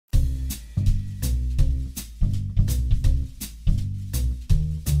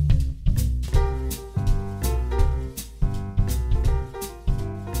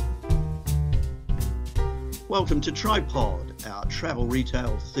Welcome to Tripod, our travel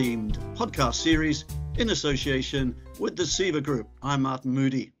retail themed podcast series in association with the SEVA Group. I'm Martin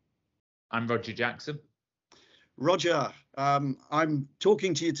Moodie. I'm Roger Jackson. Roger, I'm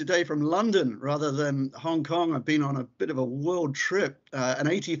talking to you today from London rather than Hong Kong. I've been on a bit of a world trip, an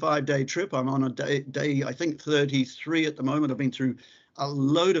 85-day trip. I'm on a day, I think 33 at the moment. I've been through a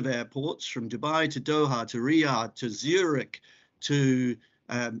load of airports from Dubai to Doha to Riyadh to Zurich to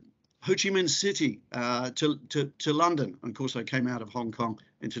Ho Chi Minh City to London. And of course, I came out of Hong Kong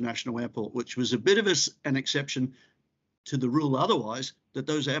International Airport, which was a bit of an exception to the rule otherwise, that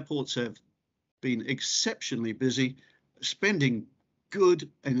those airports have been exceptionally busy, spending good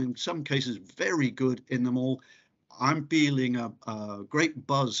and in some cases very good in them all. I'm feeling a great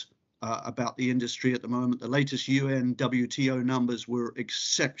buzz about the industry at the moment. The latest UN WTO numbers were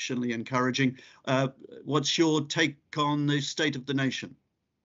exceptionally encouraging. What's your take on the state of the nation?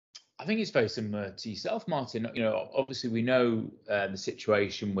 I think it's very similar to yourself, Martin. You know, obviously we know the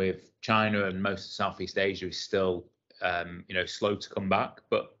situation with China and most of Southeast Asia is still, slow to come back.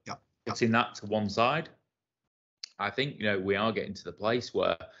 But putting that to one side, I think, we are getting to the place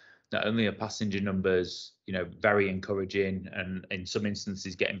where not only are passenger numbers, very encouraging and in some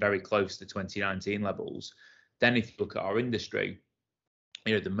instances getting very close to 2019 levels. Then if you look at our industry,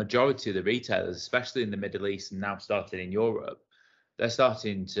 the majority of the retailers, especially in the Middle East and now starting in Europe, they're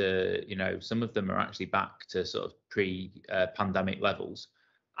starting to, some of them are actually back to sort of pre-pandemic levels.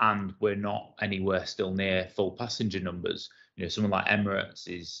 And we're not anywhere still near full passenger numbers. Someone like Emirates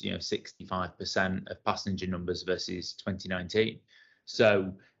is, 65% of passenger numbers versus 2019.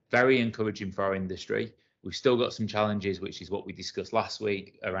 So very encouraging for our industry. We've still got some challenges, which is what we discussed last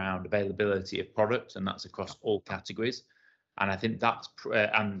week around availability of products, and that's across all categories. And I think that's,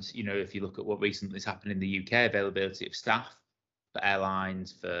 if you look at what recently has happened in the UK, availability of staff for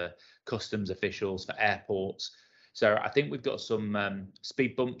airlines, for customs officials, for airports. So I think we've got some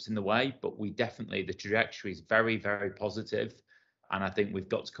speed bumps in the way, but the trajectory is very, very positive. And I think we've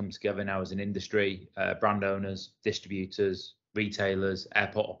got to come together now as an industry, brand owners, distributors, retailers,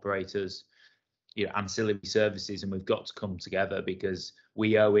 airport operators, ancillary services, and we've got to come together because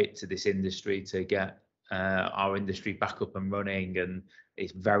we owe it to this industry to get our industry back up and running. And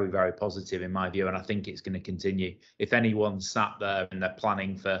it's very, very positive in my view. And I think it's going to continue. If anyone's sat there and they're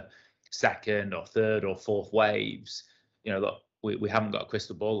planning for second or third or fourth waves, look, we haven't got a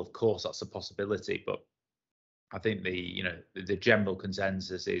crystal ball. Of course, that's a possibility, but I think the general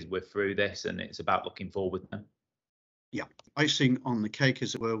consensus is we're through this, and it's about looking forward now. Yeah, icing on the cake,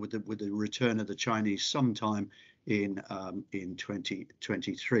 as it were, with the return of the Chinese sometime in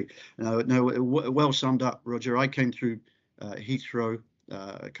 2023. No, well summed up, Roger. I came through Heathrow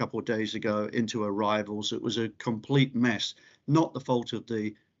a couple of days ago into arrivals. It was a complete mess. Not the fault of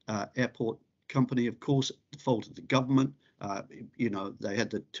the airport company, of course, the fault of the government. They had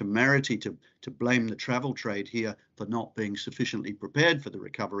the temerity to blame the travel trade here for not being sufficiently prepared for the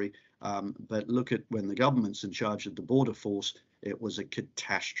recovery. But look at when the government's in charge of the border force, it was a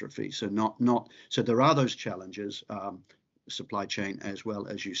catastrophe. So so there are those challenges, supply chain as well,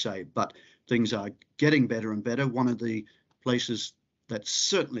 as you say, but things are getting better and better. One of the places that's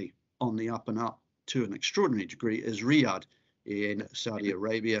certainly on the up and up to an extraordinary degree is Riyadh in Saudi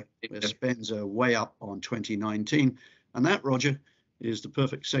Arabia, where spends are way up on 2019. And that, Roger, is the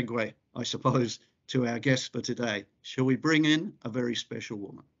perfect segue, I suppose, to our guest for today. Shall we bring in a very special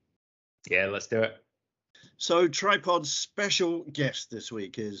woman? Yeah, let's do it. So Tripod's special guest this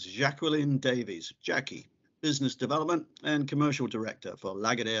week is Jacqui Davies. Jacqui, Business Development and Commercial Director for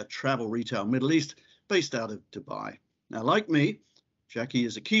Lagardère Travel Retail Middle East, based out of Dubai. Now, like me, Jacqui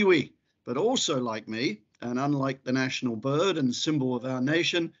is a Kiwi, but also like me, and unlike the national bird and symbol of our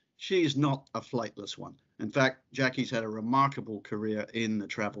nation, she's not a flightless one. In fact, Jacqui's had a remarkable career in the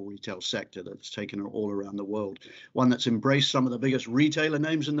travel retail sector that's taken her all around the world. One that's embraced some of the biggest retailer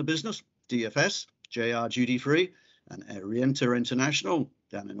names in the business, DFS, JR Duty Free, and Aer Rianta International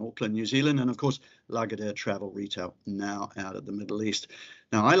down in Auckland, New Zealand, and of course, Lagardère Travel Retail, now out of the Middle East.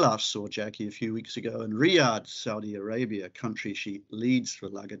 Now, I last saw Jacqui a few weeks ago in Riyadh, Saudi Arabia, country she leads for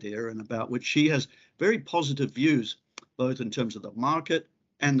Lagardère, and about which she has very positive views, both in terms of the market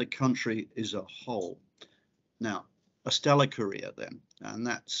and the country as a whole. Now, a stellar career then, and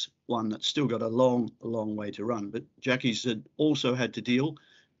that's one that's still got a long way to run. But Jacqui's also had to deal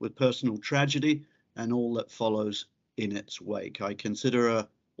with personal tragedy and all that follows in its wake. I consider her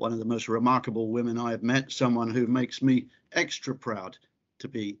one of the most remarkable women I have met, someone who makes me extra proud to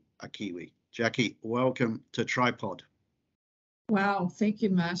be a Kiwi. Jacqui, welcome to Tripod. Wow, thank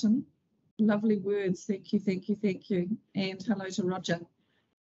you, Martin. Lovely words. Thank you. And hello to Roger.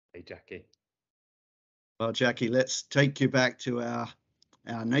 Hey, Jacqui. Well, Jacqui, let's take you back to our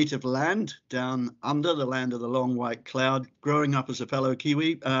native land, down under, the land of the long white cloud. Growing up as a fellow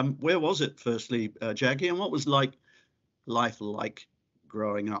Kiwi, where was it, firstly, Jacqui, and what was life like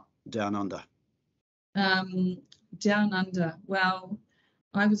growing up down under? Down under, well,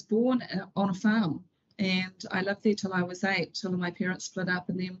 I was born on a farm, and I lived there till I was 8, till my parents split up,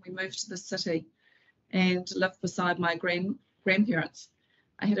 and then we moved to the city and lived beside my grandparents.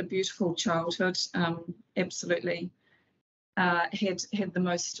 I had a beautiful childhood, absolutely. Had the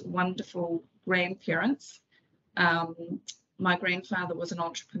most wonderful grandparents. My grandfather was an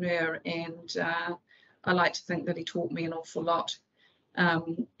entrepreneur, and I like to think that he taught me an awful lot.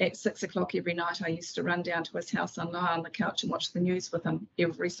 At 6 o'clock every night, I used to run down to his house and lie on the couch and watch the news with him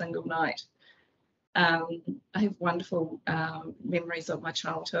every single night. I have wonderful memories of my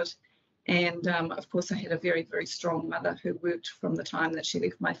childhood. And of course, I had a very, very strong mother who worked from the time that she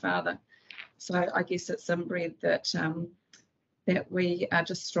left my father. So I guess it's inbred that that we are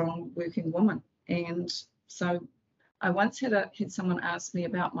just strong working women. And so I once had someone ask me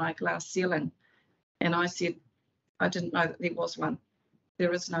about my glass ceiling, and I said I didn't know that there was one.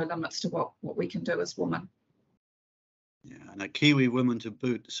 There is no limits to what we can do as women. Yeah, and a Kiwi woman to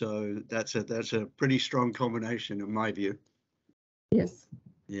boot. So that's a pretty strong combination in my view. Yes.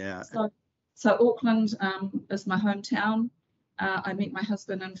 Yeah. So Auckland is my hometown. I met my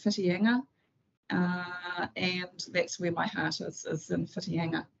husband in Whitianga, and that's where my heart is in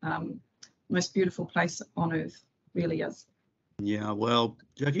Whitianga. Most beautiful place on earth, really is. Yeah, well,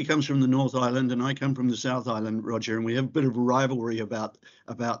 Jacqui comes from the North Island and I come from the South Island, Roger, and we have a bit of rivalry about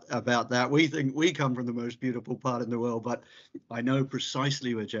that. We think we come from the most beautiful part in the world, but I know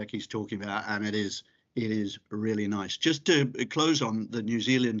precisely what Jacqui's talking about, and it is really nice. Just to close on the New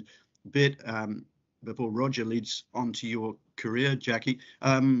Zealand bit, before Roger leads on to your career, Jacqui,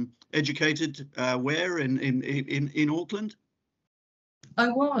 educated where in Auckland? I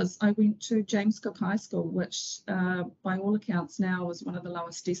went to James Cook High School, which by all accounts now is one of the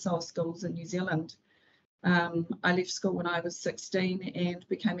lowest decile schools in New Zealand. I left school when I was 16 and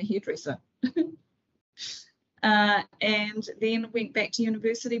became a hairdresser. And then went back to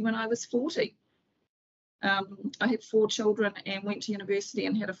university when I was 40. I had 4 children and went to university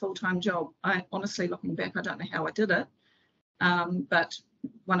and had a full-time job. I honestly, looking back, I don't know how I did it, but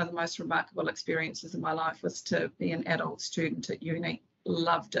one of the most remarkable experiences in my life was to be an adult student at uni.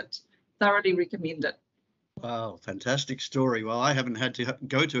 Loved it. Thoroughly recommend it. Wow, fantastic story. Well, I haven't had to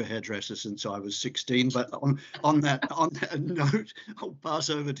go to a hairdresser since I was 16, but on that note, I'll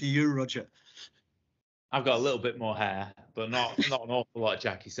pass over to you, Roger. I've got a little bit more hair, but not an awful lot,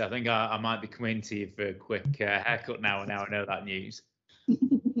 Jacqui. So I think I might be coming to you for a quick haircut now. Now I know that news.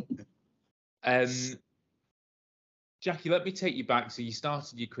 Jacqui, let me take you back. So you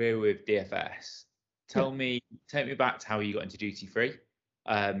started your career with DFS. Take me back to how you got into duty free.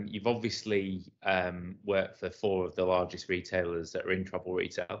 You've obviously worked for 4 of the largest retailers that are in travel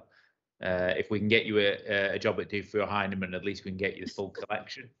retail. If we can get you a job at Duty Free or Heinemann, at least we can get you the full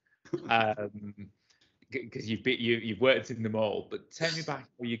collection. Because you've worked in them all. But tell me back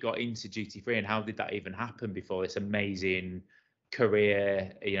how you got into duty free and how did that even happen before this amazing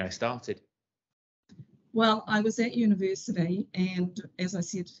career started? Well, I was at university, and as I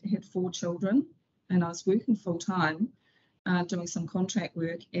said, had 4 children, and I was working full time, doing some contract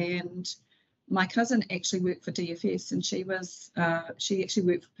work. And my cousin actually worked for DFS, and she actually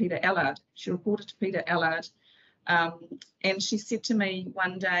worked for Peter Allard. She reported to Peter Allard, and she said to me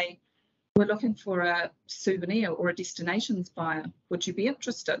one day, "We're looking for a souvenir or a destinations buyer. Would you be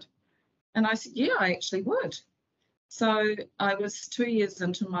interested?" And I said, "Yeah, I actually would." So I was 2 years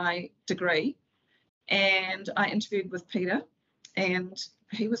into my degree, and I interviewed with Peter, and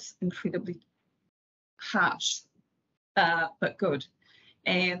he was incredibly harsh, but good.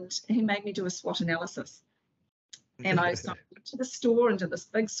 And he made me do a SWOT analysis. And I went to the store and did this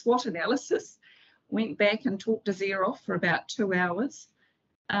big SWOT analysis, went back and talked to Xerox for about 2 hours,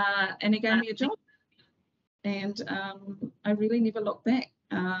 and he gave me a job. And I really never looked back.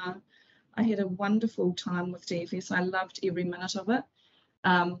 I had a wonderful time with DFS. I loved every minute of it.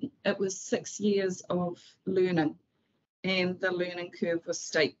 It was 6 years of learning, and the learning curve was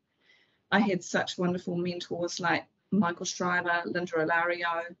steep. I had such wonderful mentors like Michael Schreiber, Linda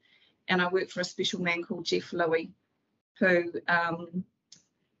Ilario, and I worked for a special man called Jeff Louie, who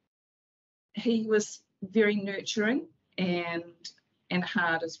he was very nurturing and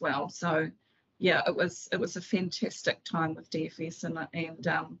hard as well. So yeah, it was a fantastic time with DFS and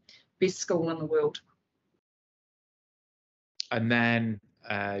best school in the world. And then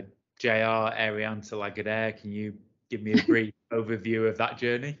JR, Aer Rianta, Lagardère, can you give me a brief overview of that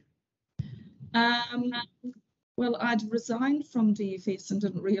journey? Well, I'd resigned from DFS and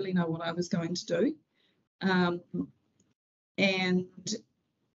didn't really know what I was going to do. And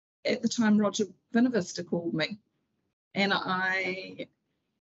at the time, Roger Vinavista called me, and I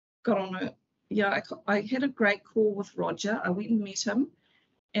got on I had a great call with Roger. I went and met him,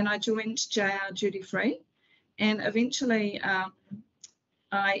 and I joined JR Duty Free, and eventually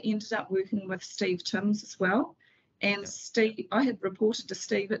I ended up working with Steve Timms as well. And Steve, I had reported to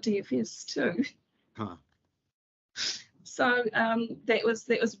Steve at DFS too. Huh. So that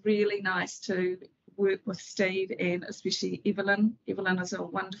was really nice to work with Steve, and especially Evelyn. Evelyn is a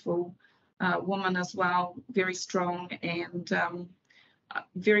wonderful woman as well, very strong, and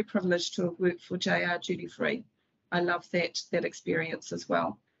very privileged to have worked for JR Duty Free. I love that experience as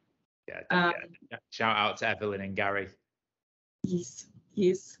well. Yeah. Shout out to Evelyn and Gary. Yes,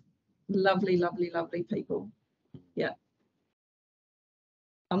 lovely people. Yeah,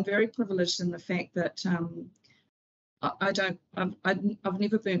 I'm very privileged in the fact that I've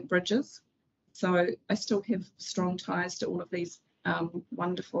never burnt bridges, so I still have strong ties to all of these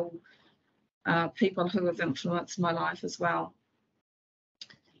wonderful people who have influenced my life as well.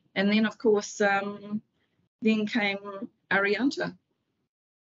 And then, of course, then came Aer Rianta.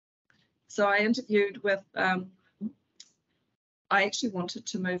 So I interviewed with, I actually wanted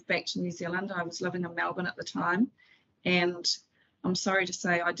to move back to New Zealand. I was living in Melbourne at the time, and I'm sorry to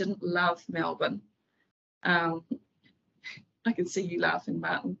say I didn't love Melbourne. I can see you laughing,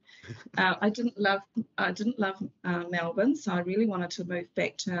 Martin. I didn't love Melbourne, so I really wanted to move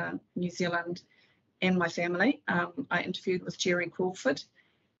back to New Zealand and my family. I interviewed with Jerry Crawford.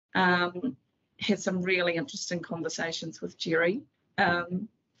 Had some really interesting conversations with Jerry.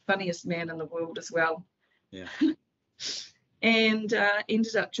 Funniest man in the world as well. Yeah. And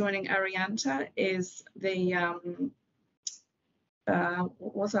ended up joining Aer Rianta as the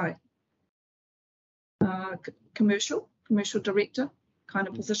what was I? Commercial director kind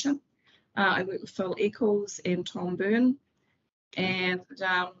of position. I worked with Phil Eccles and Tom Byrne, and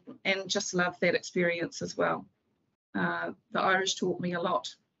just loved that experience as well. The Irish taught me a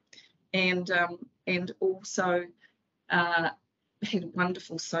lot, and also had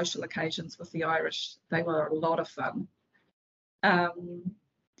wonderful social occasions with the Irish. They were a lot of fun. And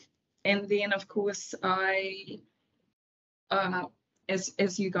then, of course,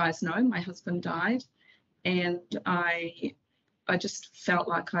 as you guys know, my husband died, and I just felt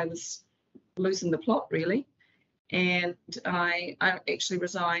like I was losing the plot, really. And I actually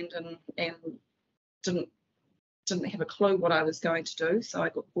resigned and didn't have a clue what I was going to do. So I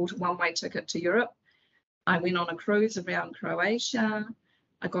bought a one-way ticket to Europe. I went on a cruise around Croatia.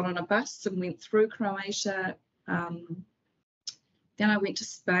 I got on a bus and went through Croatia. Then I went to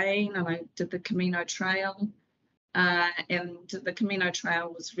Spain and I did the Camino Trail. And the Camino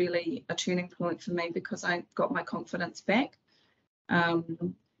Trail was really a turning point for me because I got my confidence back.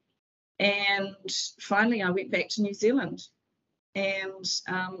 And finally, I went back to New Zealand. And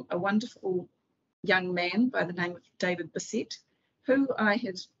a wonderful young man by the name of David Bissett, who I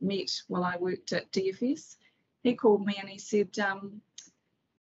had met while I worked at DFS, he called me and he said,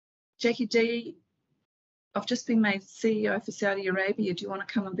 Jacqui D, I've just been made CEO for Saudi Arabia. Do you want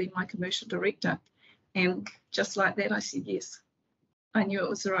to come and be my commercial director? And just like that, I said yes. I knew it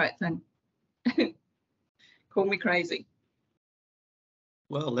was the right thing. Call me crazy.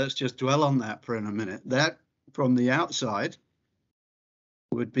 Well, let's just dwell on that for a minute. That, from the outside,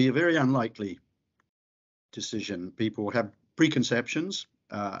 would be a very unlikely decision. People have preconceptions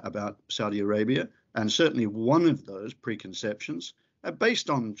about Saudi Arabia, and certainly one of those preconceptions, based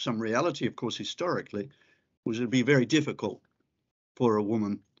on some reality, of course, historically, was it would be very difficult for a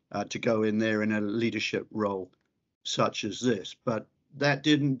woman to go in there in a leadership role such as this. But that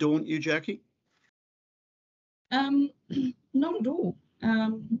didn't daunt you, Jacqui? Not at all.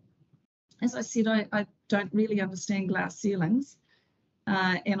 As I said, I don't really understand glass ceilings.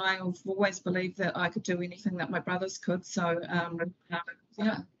 And I've always believed that I could do anything that my brothers could. So,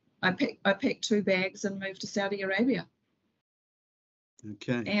 yeah, I packed 2 bags and moved to Saudi Arabia.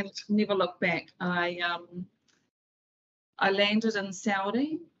 Okay. And never looked back. I landed in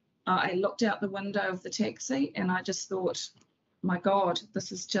Saudi. I looked out the window of the taxi and I just thought, my God,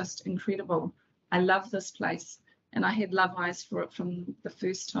 this is just incredible. I love this place. And I had love eyes for it from the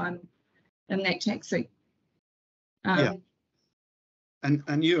first time in that taxi. Yeah.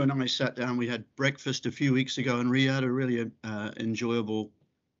 And you and I sat down, we had breakfast a few weeks ago in Riyadh, a really enjoyable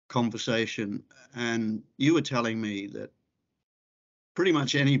conversation. And you were telling me that pretty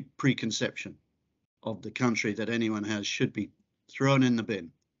much any preconception of the country that anyone has should be thrown in the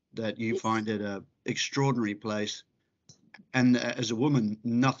bin, that you find it an extraordinary place. And as a woman,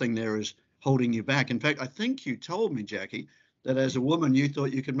 nothing there is holding you back. In fact, I think you told me, Jacqui, that as a woman, you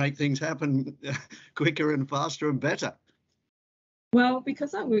thought you could make things happen quicker and faster and better. Well,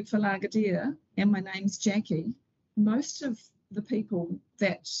 because I work for Lagardère and my name's Jacqui, most of the people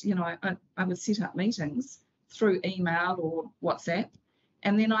that, you know, I would set up meetings through email or WhatsApp,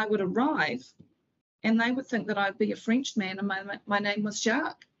 and then I would arrive and they would think that I'd be a Frenchman and my name was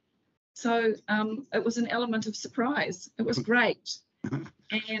Jacques. So it was an element of surprise. It was great.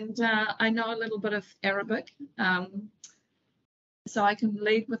 And I know a little bit of Arabic. So I can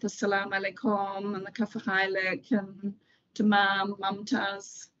lead with the salam alaikum and the kafahailik and tamam,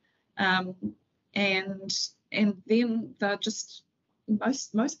 mumtaz. And then they're just,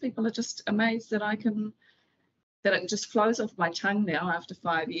 most people are just amazed that that it just flows off my tongue now after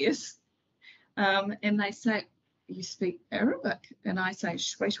 5 years. And they say, you speak Arabic? And I say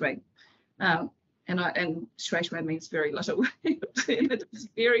shway shway. And shway shway means very little. It's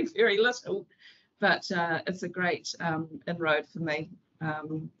very, very little. But it's a great inroad for me.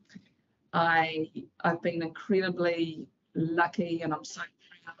 I've been incredibly lucky, and I'm so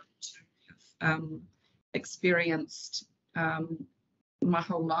proud to have experienced my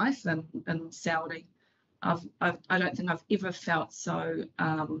whole life in Saudi. I don't think I've ever felt so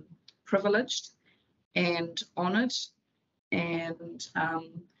privileged and honoured and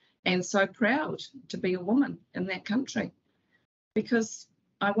so proud to be a woman in that country, because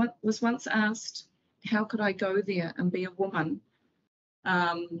I was once asked, how could I go there and be a woman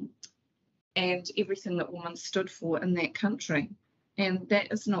and everything that women stood for in that country? And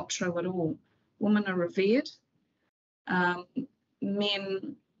that is not true at all. Women are revered.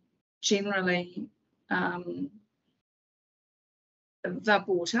 Men generally, they're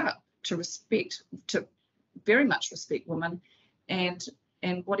brought up to very much respect women, and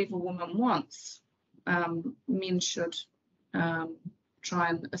whatever woman wants, men should try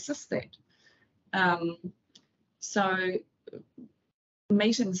and assist that. So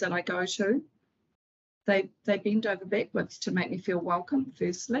meetings that I go to, they bend over backwards to make me feel welcome,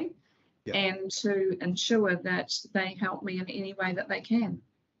 firstly, and to ensure that they help me in any way that they can.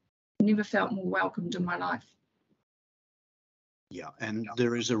 Never felt more welcomed in my life. Yeah, and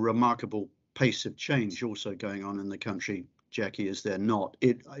there is a remarkable pace of change also going on in the country, Jacqui, is there not?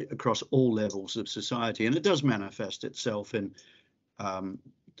 Across all levels of society, and it does manifest itself in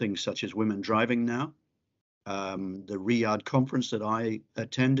things such as women driving now. The Riyadh conference that I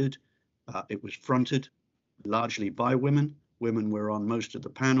attended, it was fronted largely by women. Women were on most of the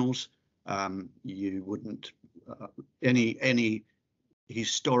panels. You wouldn't any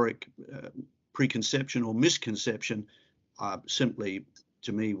historic preconception or misconception simply,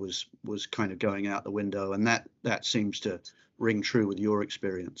 to me, was kind of going out the window, and that seems to ring true with your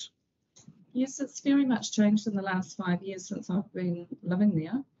experience. Yes, it's very much changed in the last 5 years since I've been living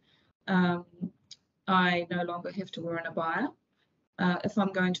there. I no longer have to wear an abaya. If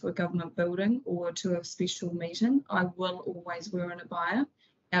I'm going to a government building or to a special meeting, I will always wear an abaya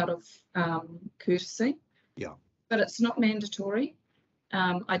out of courtesy. Yeah. But it's not mandatory.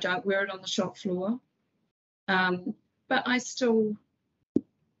 I don't wear it on the shop floor. But I still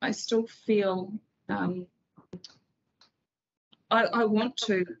feel I want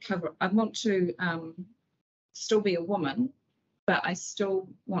to cover. I want to still be a woman, but I still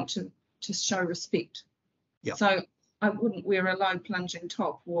want to show respect. Yeah. So I wouldn't wear a low plunging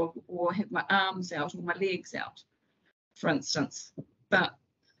top or have my arms out or my legs out, for instance. But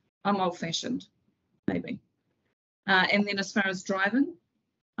I'm old-fashioned, maybe. And then as far as driving,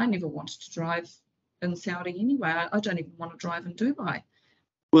 I never wanted to drive in Saudi anyway. I don't even want to drive in Dubai.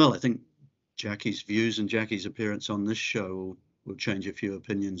 Well, I think Jacqui's views and Jacqui's appearance on this show will change a few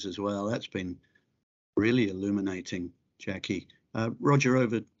opinions as well. That's been really illuminating, Jacqui. Roger,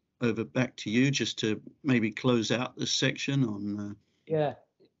 over back to you, just to maybe close out this section on. Yeah,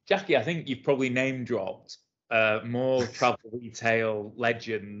 Jacqui, I think you've probably name dropped more travel retail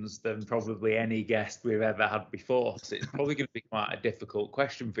legends than probably any guest we've ever had before. So it's probably going to be quite a difficult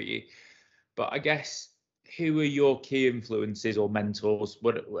question for you. But I guess, who are your key influences or mentors,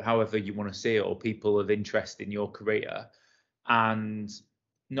 however you want to see it, or people of interest in your career? And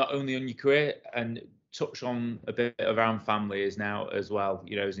not only on your career, and touch on a bit around family as well,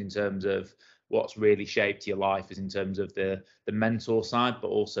 you know, as in terms of what's really shaped your life, as in terms of the mentor side, but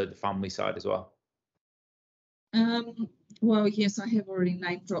also the family side as well. Well, yes, I have already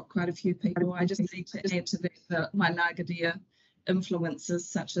name dropped quite a few people. I just need to add to that my Lagardère influences,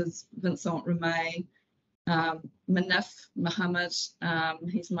 such as Vincent Remay, Manif Muhammad,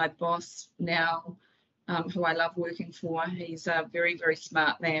 he's my boss now, who I love working for. He's a very, very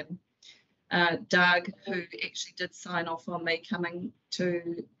smart man. Doug, who actually did sign off on me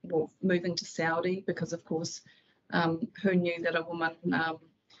moving to Saudi, because of course, who knew that a woman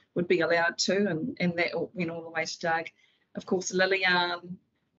would be allowed to, and that went all the way to Doug. Of course, Lillian,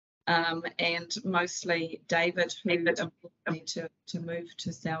 and mostly David, who invited me to move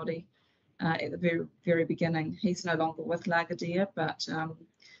to Saudi at the very, very beginning. He's no longer with Lagardère, but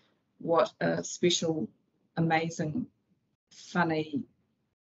what a special, amazing, funny,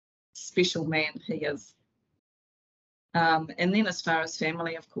 special man he is. And then as far as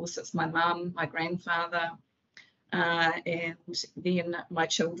family, of course, it's my mum, my grandfather, and then my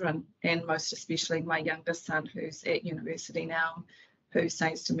children, and most especially my youngest son, who's at university now, who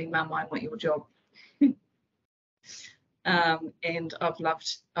says to me, "Mum, I want your job." And I've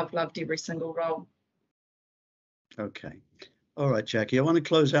loved every single role. Okay. All right, Jacqui, I want to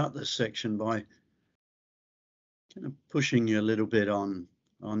close out this section by kind of pushing you a little bit on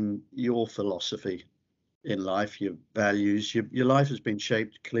your philosophy in life, your values. Your life has been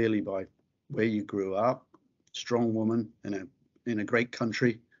shaped clearly by where you grew up. Strong woman in a great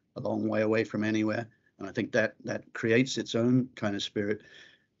country, a long way away from anywhere, and I think that creates its own kind of spirit.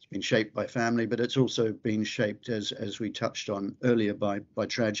 It's been shaped by family, but it's also been shaped, as we touched on earlier, by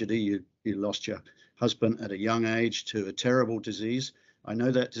tragedy. You lost your husband at a young age to a terrible disease. I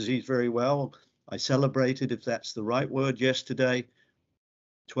know that disease very well. I celebrated, if that's the right word, yesterday,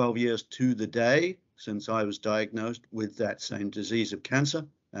 12 years to the day since I was diagnosed with that same disease of cancer,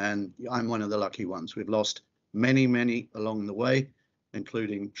 and I'm one of the lucky ones. We've lost many along the way,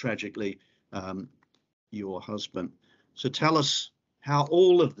 including tragically your husband. So tell us how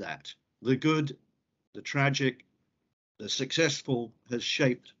all of that, the good, the tragic, the successful, has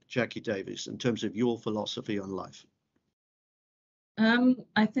shaped Jacqui Davies in terms of your philosophy on life.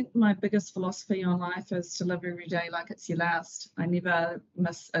 I think my biggest philosophy on life is to live every day like it's your last. I never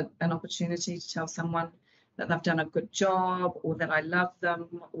miss an opportunity to tell someone that they've done a good job, or that I love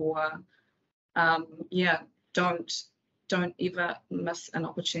them, or don't ever miss an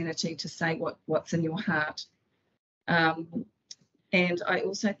opportunity to say what's in your heart. And I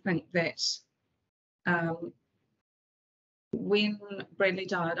also think that when Bradley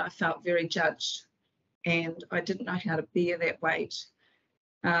died, I felt very judged, and I didn't know how to bear that weight.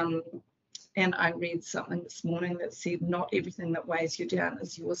 And I read something this morning that said, "Not everything that weighs you down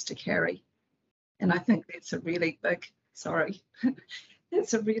is yours to carry." And I think that's a really big,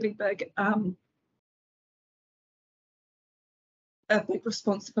 that's a really big, a big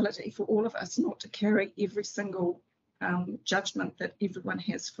responsibility for all of us, not to carry every single judgment that everyone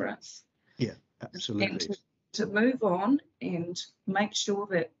has for us. Yeah, absolutely. And to move on and make sure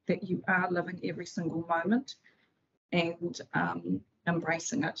that you are living every single moment and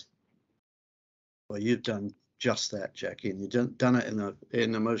embracing it. Well, you've done just that, Jacqui, and you've done it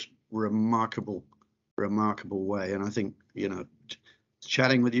in the most remarkable way. And I think,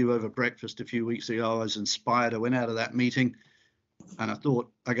 chatting with you over breakfast a few weeks ago, I was inspired. I went out of that meeting and I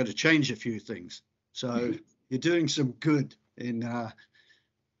thought, I got to change a few things. So you're doing some good in how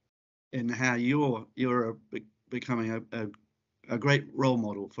you're becoming a great role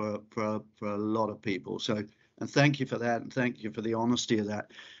model for a lot of people. So, and thank you for that, and thank you for the honesty of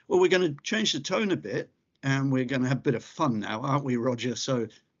that. Well, we're going to change the tone a bit, and we're going to have a bit of fun now, aren't we, Roger? So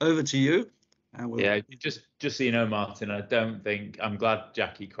over to you. Yeah, just so you know, Martin, I'm glad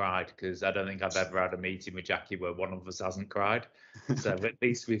Jacqui cried, because I don't think I've ever had a meeting with Jacqui where one of us hasn't cried. So at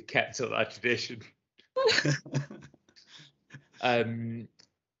least we've kept up that tradition.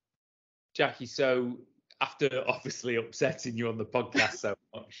 Jacqui, so after obviously upsetting you on the podcast so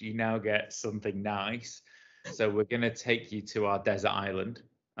much, you now get something nice. So we're going to take you to our desert island.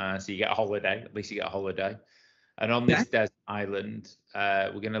 So you get a holiday, at least you get a holiday. And on this desert island,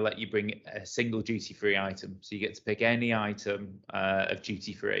 we're going to let you bring a single duty-free item. So you get to pick any item of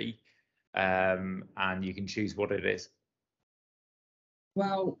duty-free, and you can choose what it is.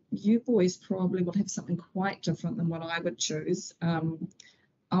 Well, you boys probably will have something quite different than what I would choose. I'm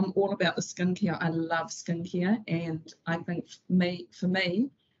all about the skincare. I love skincare, and I think for me,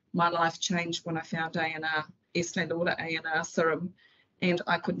 my life changed when I found ANR, Estee Lauder ANR serum, and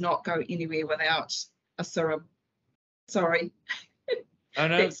I could not go anywhere without a serum. Sorry. Oh,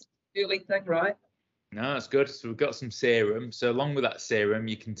 no. That's the early thing, right? No, that's good. So we've got some serum. So along with that serum,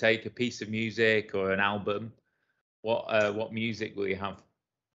 you can take a piece of music or an album. What music will you have?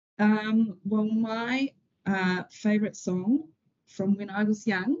 Well, my favourite song from when I was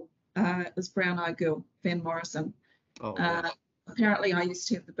young is Brown Eyed Girl, Van Morrison. Oh, wow. Apparently, I used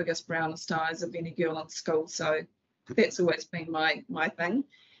to have the biggest brownest eyes of any girl in school, so that's always been my thing.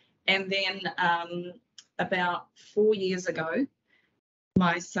 And then about 4 years ago,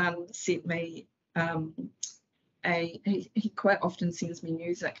 my son sent me he quite often sends me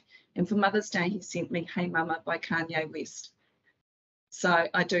music, and for Mother's Day he sent me Hey Mama by Kanye West. So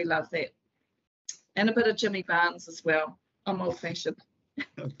I do love that, and a bit of Jimmy Barnes as well. I'm old-fashioned.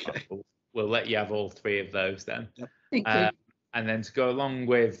 Okay. We'll let you have all three of those then. Yep. Thank you. And then to go along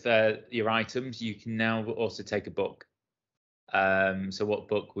with your items, you can now also take a book. So what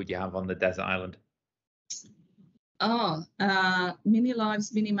book would you have on the desert island? Many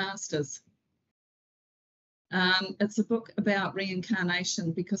Lives, Many Masters. It's a book about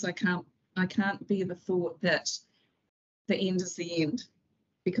reincarnation, because I can't bear the thought that the end is the end,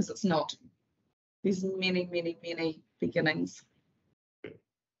 because it's not. There's many, many, many beginnings.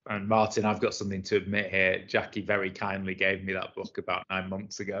 And Martin, I've got something to admit here. Jacqui very kindly gave me that book about 9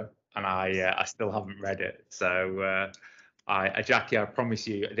 months ago, and I still haven't read it. So Jacqui, I promise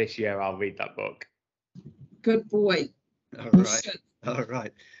you this year I'll read that book. Good boy. All right. All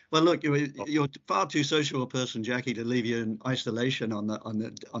right. Well, look, you're far too social a person, Jacqui, to leave you in isolation on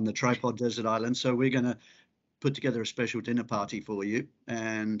the tripod desert island. So we're going to put together a special dinner party for you,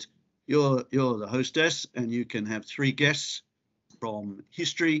 and you're the hostess, and you can have 3 guests from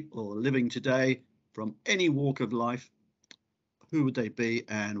history or living today, from any walk of life. Who would they be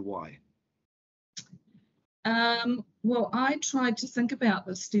and why? Well, I tried to think about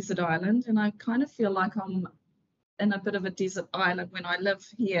this desert island, and I kind of feel like I'm in a bit of a desert island when I live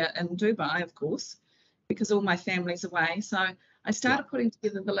here in Dubai, of course, because all my family's away. So I started putting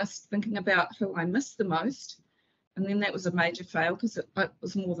together the list, thinking about who I miss the most, and then that was a major fail because it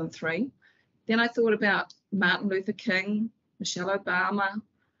was more than 3. Then I thought about Martin Luther King, Michelle Obama,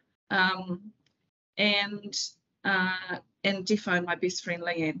 and defo, my best friend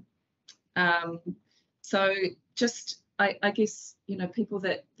Leanne. So just, I guess, people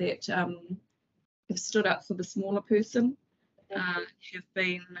that have stood up for the smaller person, have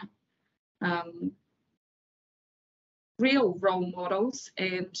been real role models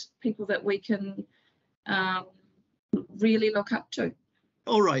and people that we can really look up to.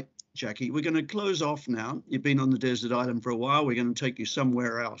 All right, Jacqui, we're going to close off now. You've been on the desert island for a while. We're going to take you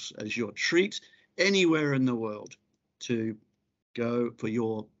somewhere else as your treat, anywhere in the world to go for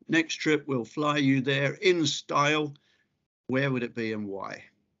your next trip. We'll fly you there in style. Where would it be and why?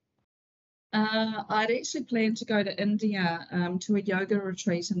 I'd actually planned to go to India to a yoga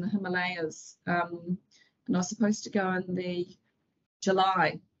retreat in the Himalayas, and I was supposed to go in the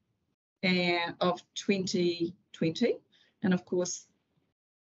July of 2020, and of course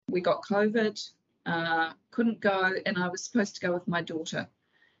we got COVID, couldn't go, and I was supposed to go with my daughter.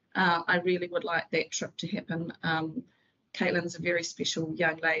 I really would like that trip to happen. Caitlin's a very special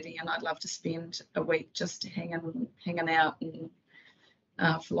young lady, and I'd love to spend a week just hanging out and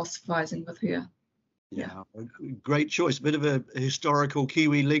philosophizing with her. Yeah, great choice. A bit of a historical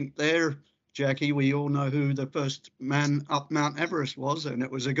Kiwi link there, Jacqui. We all know who the first man up Mount Everest was, and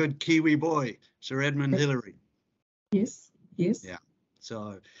it was a good Kiwi boy, Sir Edmund Hillary. Yes. Yeah.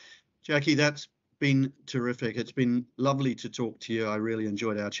 So, Jacqui, that's been terrific. It's been lovely to talk to you. I really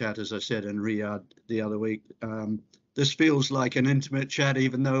enjoyed our chat, as I said, in Riyadh the other week. This feels like an intimate chat,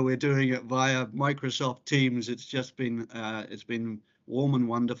 even though we're doing it via Microsoft Teams. It's just been warm and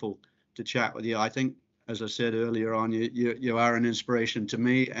wonderful to chat with you. I think, as I said earlier on, you are an inspiration to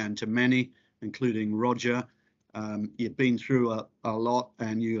me and to many, including Roger. You've been through a lot,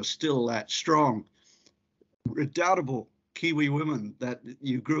 and you're still that strong, redoubtable Kiwi woman that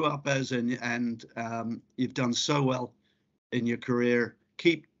you grew up as, and you've done so well in your career.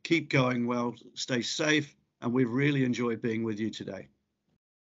 Keep going well, stay safe, and we've really enjoyed being with you today.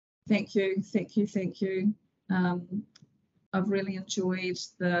 Thank you. I've really enjoyed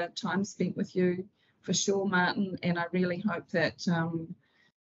the time spent with you, for sure, Martin, and I really hope that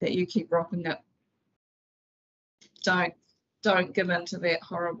that you keep rocking it. Don't give in to that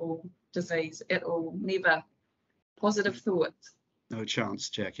horrible disease at all. Never. Positive thoughts. No chance,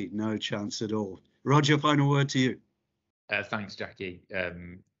 Jacqui. No chance at all. Roger, final word to you. Thanks, Jacqui.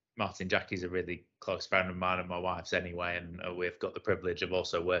 Martin, Jacqui's a really close friend of mine and my wife's anyway, and we've got the privilege of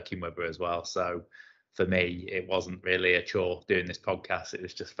also working with her as well. So for me, it wasn't really a chore doing this podcast. It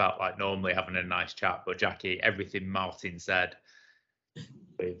was just felt like normally having a nice chat. But Jacqui, everything Martin said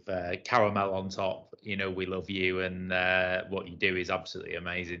with caramel on top, we love you, and what you do is absolutely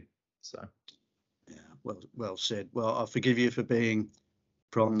amazing. So. Yeah, well said. Well, I forgive you for being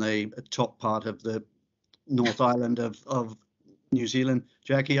from the top part of the North Island of New Zealand.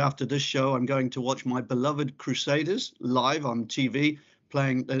 Jacqui, after this show, I'm going to watch my beloved Crusaders live on TV.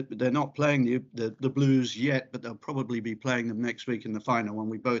 They're not playing the Blues yet, but they'll probably be playing them next week in the final, when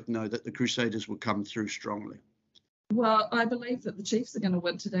we both know that the Crusaders will come through strongly. Well, I believe that the Chiefs are going to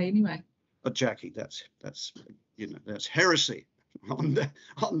win today anyway. But Jacqui, that's that's heresy. On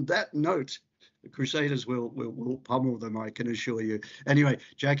that note, the Crusaders will pummel them, I can assure you. Anyway,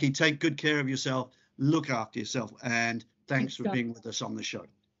 Jacqui, take good care of yourself, look after yourself, and thanks for being with us on the show.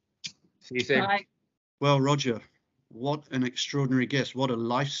 See you soon. Bye. Well, Roger, what an extraordinary guest. What a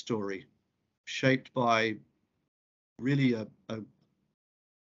life story shaped by really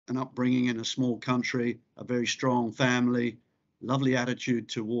an upbringing in a small country, a very strong family, lovely attitude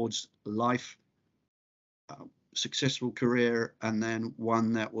towards life, successful career, and then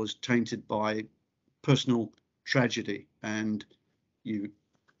one that was tainted by personal tragedy. And you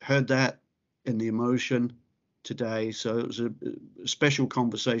heard that in the emotion today. So it was a special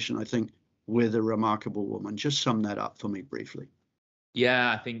conversation, I think, with a remarkable woman. Just sum that up for me briefly.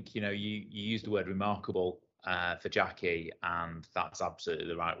 Yeah, I think, you used the word remarkable for Jacqui, and that's absolutely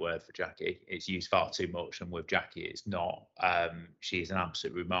the right word for Jacqui. It's used far too much, and with Jacqui, it's not. She's an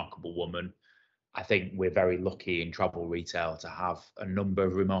absolutely remarkable woman. I think we're very lucky in travel retail to have a number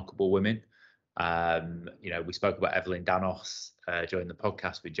of remarkable women. We spoke about Evelyn Danos during the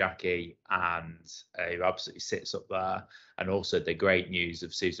podcast with Jacqui, and who absolutely sits up there. And also the great news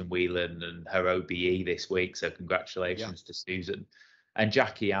of Susan Whelan and her OBE this week. So congratulations to Susan. And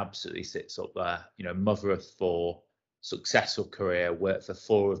Jacqui absolutely sits up there, mother of four, successful career, worked for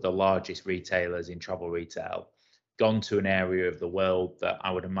four of the largest retailers in travel retail, gone to an area of the world that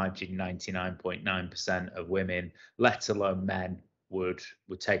I would imagine 99.9% of women, let alone men, would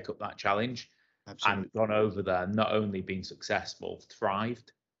take up that challenge. Absolutely. And gone over there, not only been successful,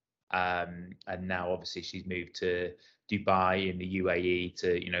 thrived. And now obviously she's moved to Dubai in the UAE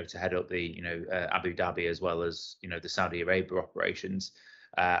to head up the Abu Dhabi, as well as the Saudi Arabia operations.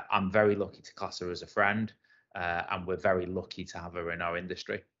 I'm very lucky to class her as a friend, and we're very lucky to have her in our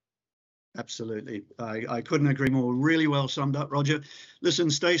industry. Absolutely. I couldn't agree more. Really well summed up, Roger. Listen,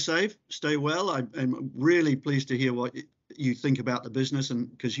 stay safe, stay well. I'm really pleased to hear what you think about the business,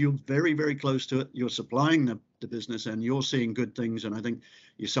 and because you're very, very close to it, you're supplying the business and you're seeing good things. And I think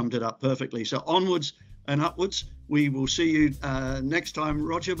you summed it up perfectly. So onwards and upwards. We will see you next time,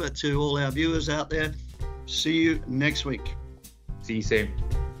 Roger, but to all our viewers out there, see you next week. See you soon.